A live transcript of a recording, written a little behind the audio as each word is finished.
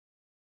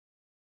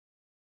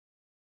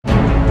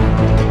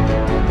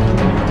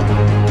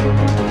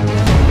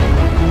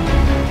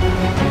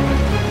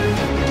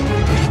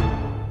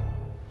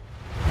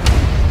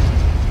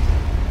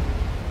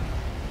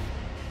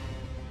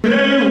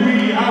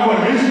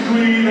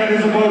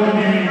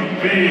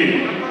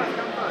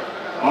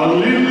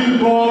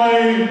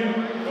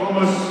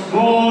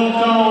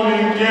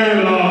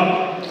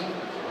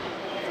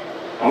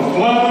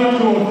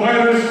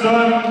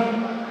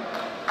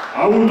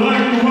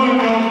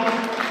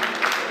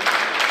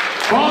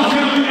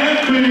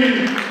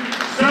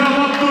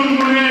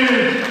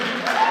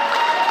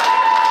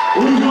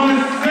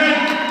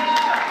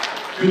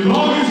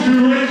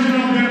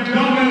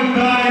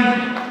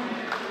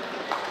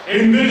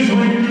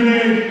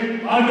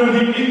under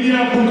the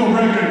India Book of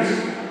Records.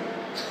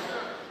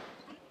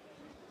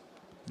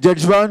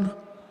 Judge 1,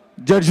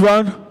 Judge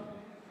 1,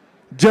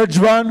 Judge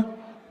 1,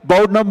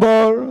 bout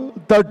number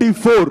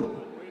 34,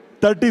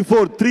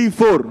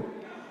 34.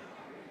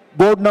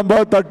 Bout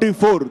number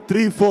 34,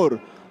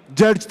 34.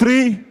 Judge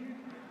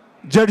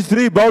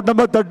 3, bout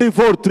number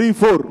 34,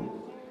 34.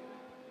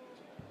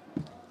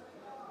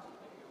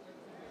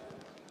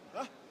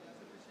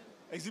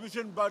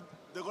 Exhibition, but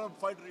they're going to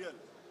fight real.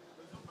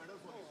 There's no medal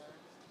for this.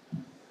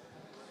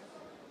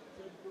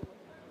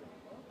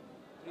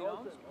 3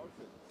 rounds?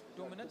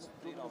 2 minutes?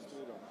 3 rounds.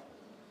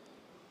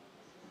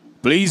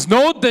 Please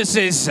note, this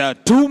is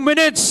 2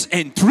 minutes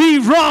and 3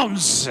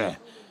 rounds.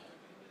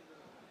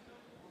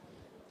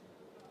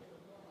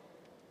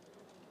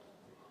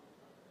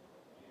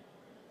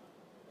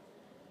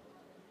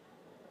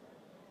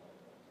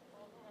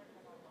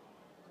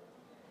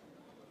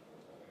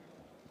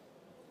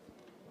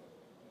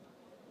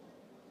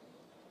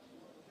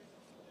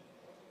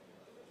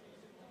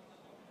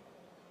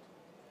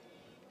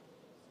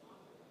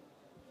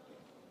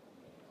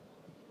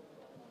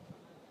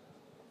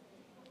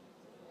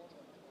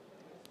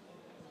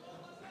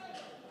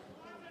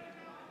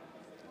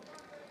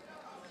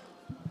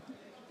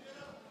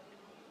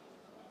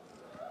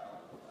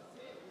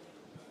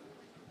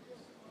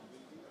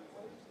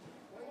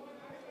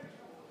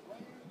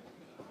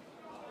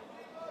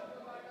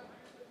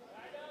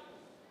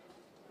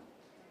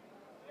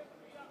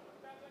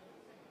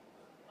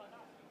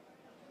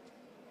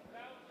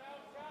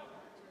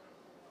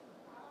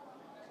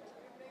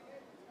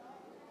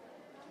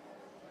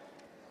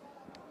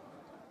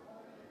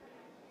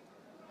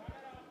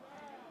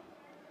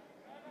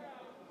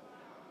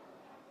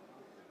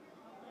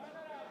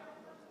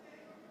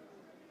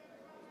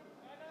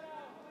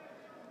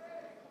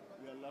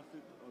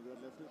 We are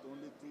left with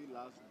only 3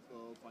 last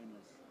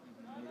finals.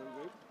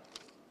 Middleweight,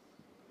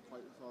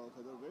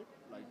 featherweight,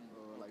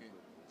 lightweight.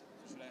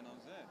 Should I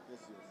announce that?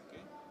 Yes.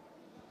 Okay.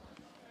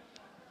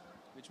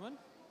 Which one?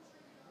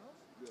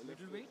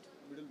 Middleweight?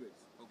 Middleweight.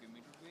 Okay,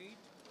 middleweight,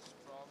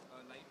 strong,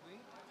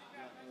 lightweight,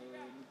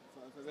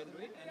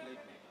 featherweight and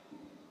lightweight.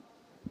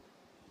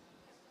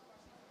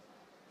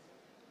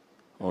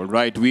 All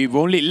right, we've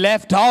only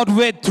left out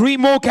with 3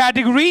 more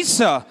categories.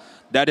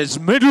 That is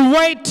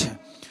middleweight,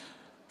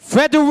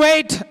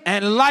 featherweight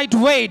and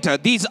lightweight.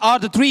 These are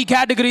the 3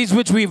 categories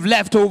which we've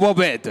left over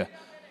with.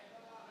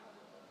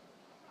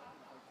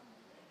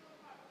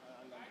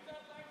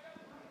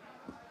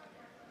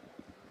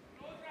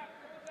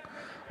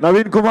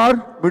 Naveen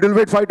Kumar,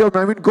 middleweight fighter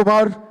Naveen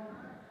Kumar.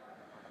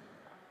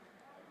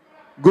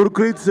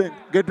 Gurpreet Singh,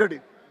 get ready.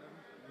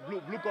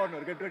 Blue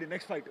corner, get ready.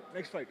 Next fighter.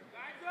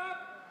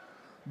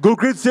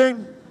 Gurpreet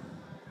Singh.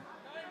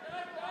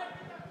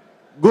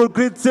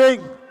 Gurpreet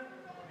Singh.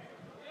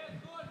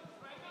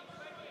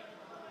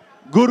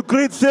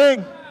 Gurpreet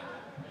Singh.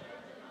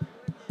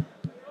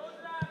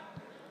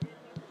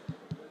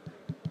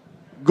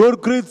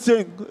 Gurpreet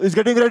Singh is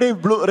getting ready.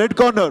 Red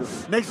corner.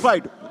 Next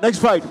fight.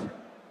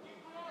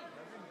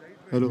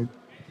 Hello.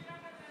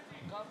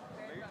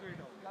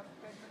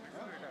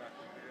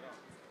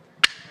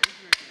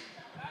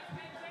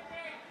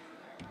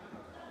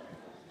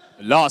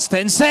 Last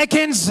 10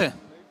 seconds.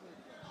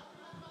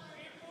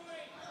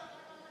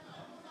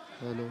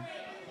 Hello.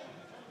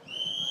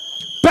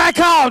 Back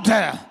out.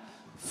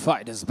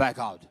 Fighters back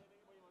out.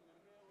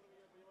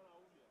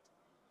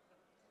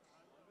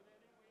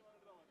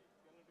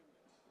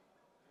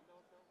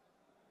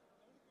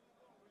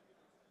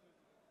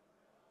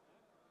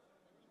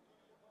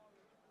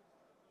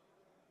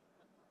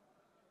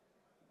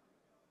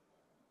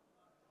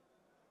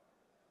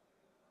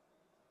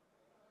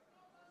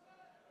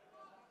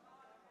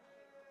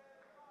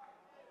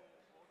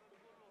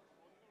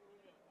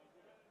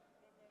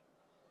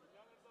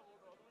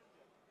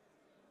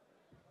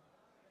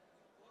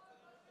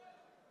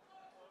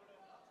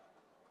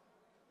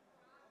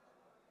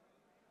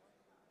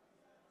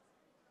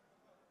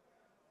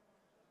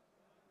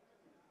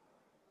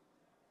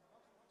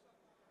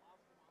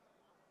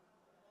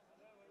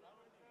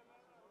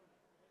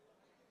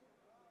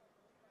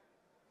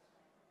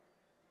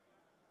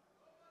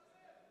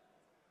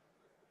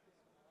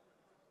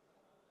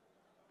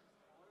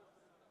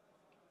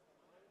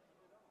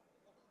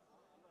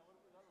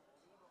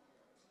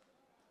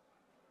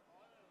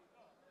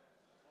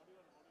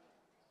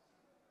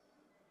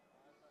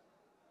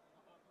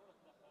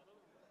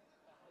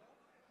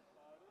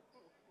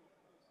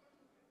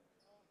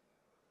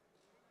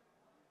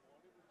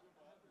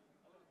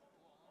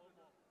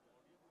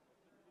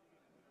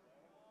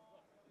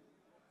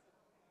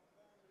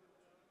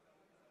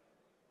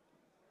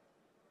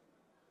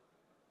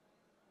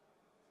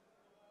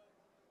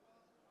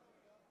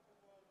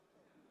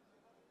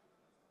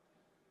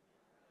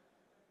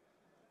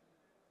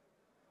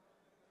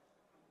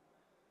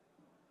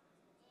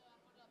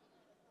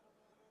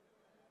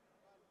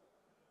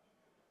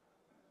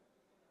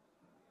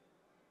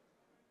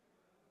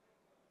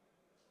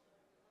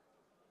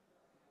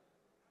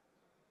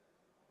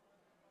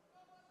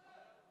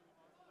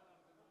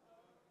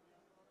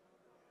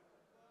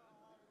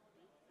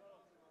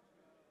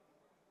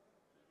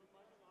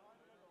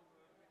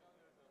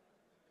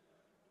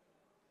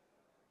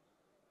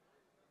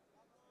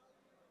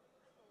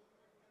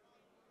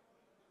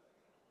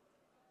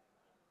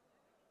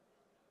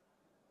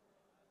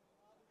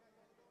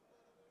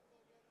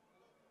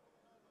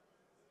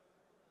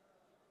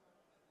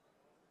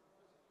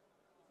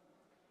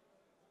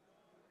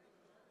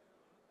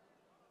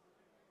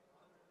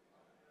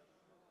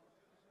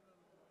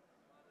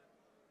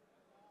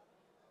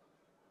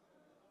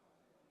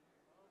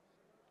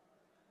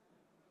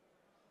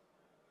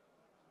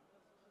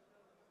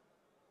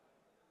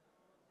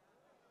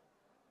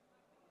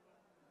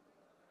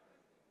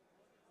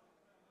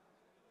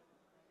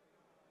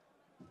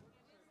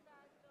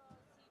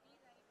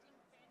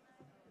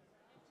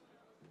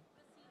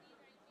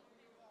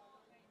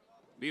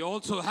 We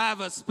also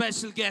have a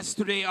special guest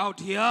today out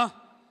here.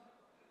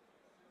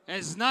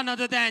 Is none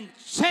other than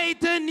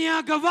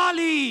Chaitanya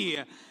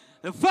Gawali,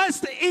 the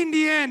first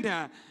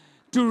Indian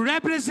to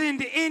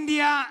represent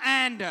India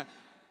and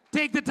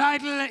take the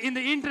title in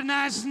the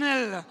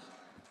international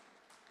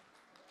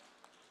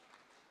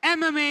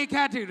MMA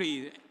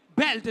category.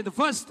 Belt in the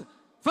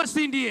first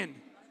Indian.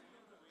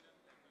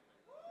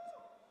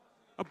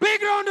 A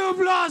big round of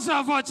applause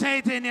for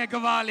Chaitanya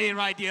Gawali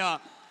right here.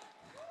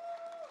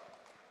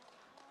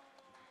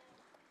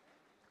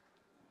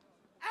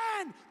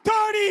 And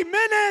 30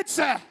 minutes,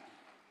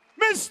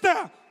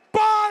 Mr.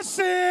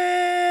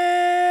 Basil.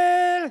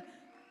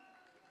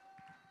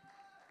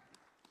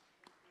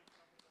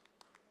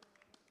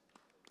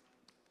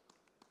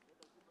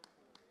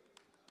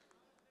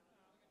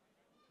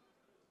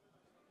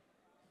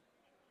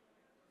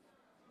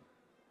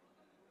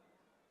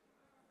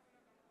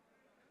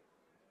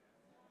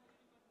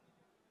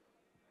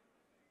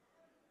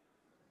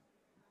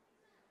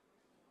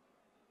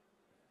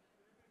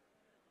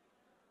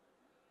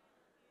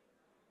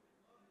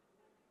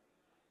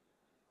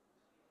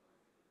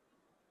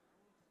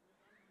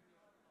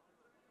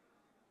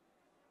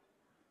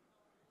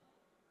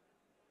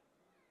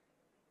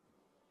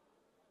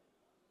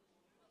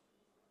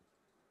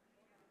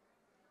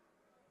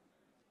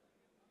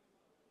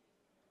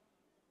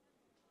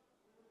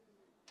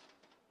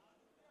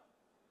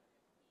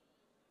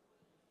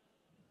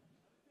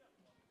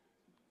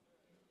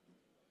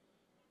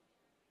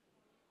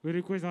 We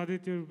request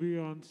Aditya to be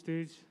on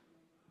stage.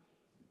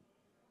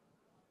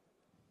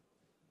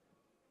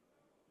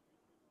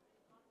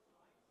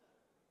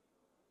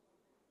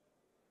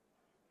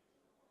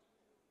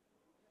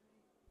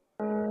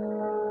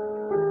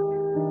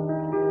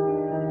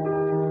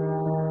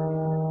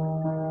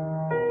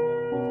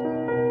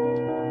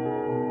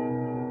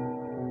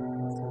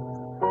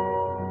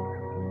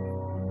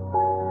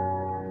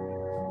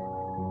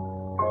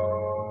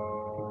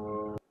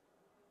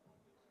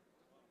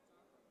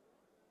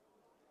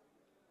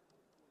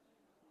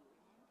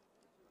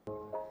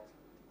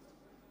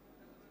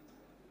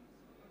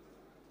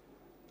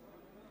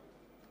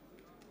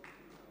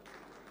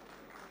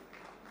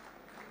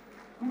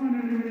 Come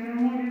on, everybody.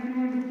 I want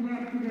everyone to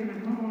clap together.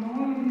 Come on,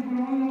 all the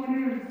people, all the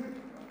audience.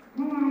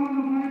 Come on, all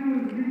the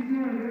fighters, big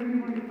girls,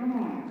 everybody, come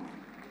on.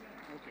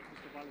 Okay,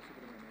 Mr.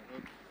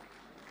 Balasubramanian.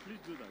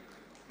 Please do that.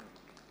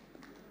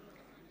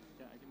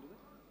 Yeah, I can do that?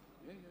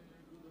 Yeah,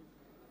 do that.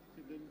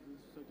 See, there is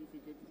this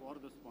certificate for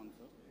the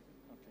sponsor.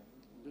 Okay.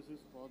 This is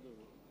for the...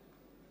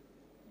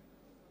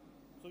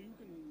 So you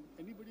can,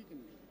 anybody can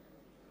get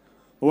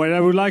it. All right,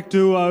 I would like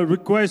to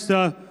request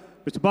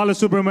Mr.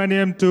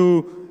 Balasubramanian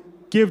to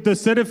give the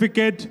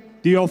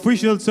certificate, the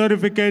official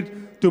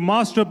certificate, to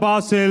Master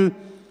Basil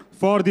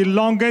for the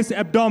longest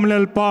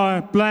abdominal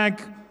plank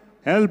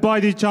held by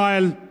the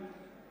child.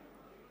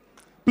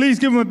 Please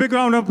give him a big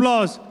round of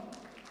applause.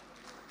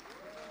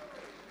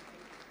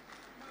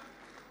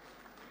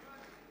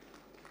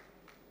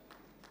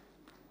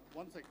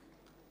 One second.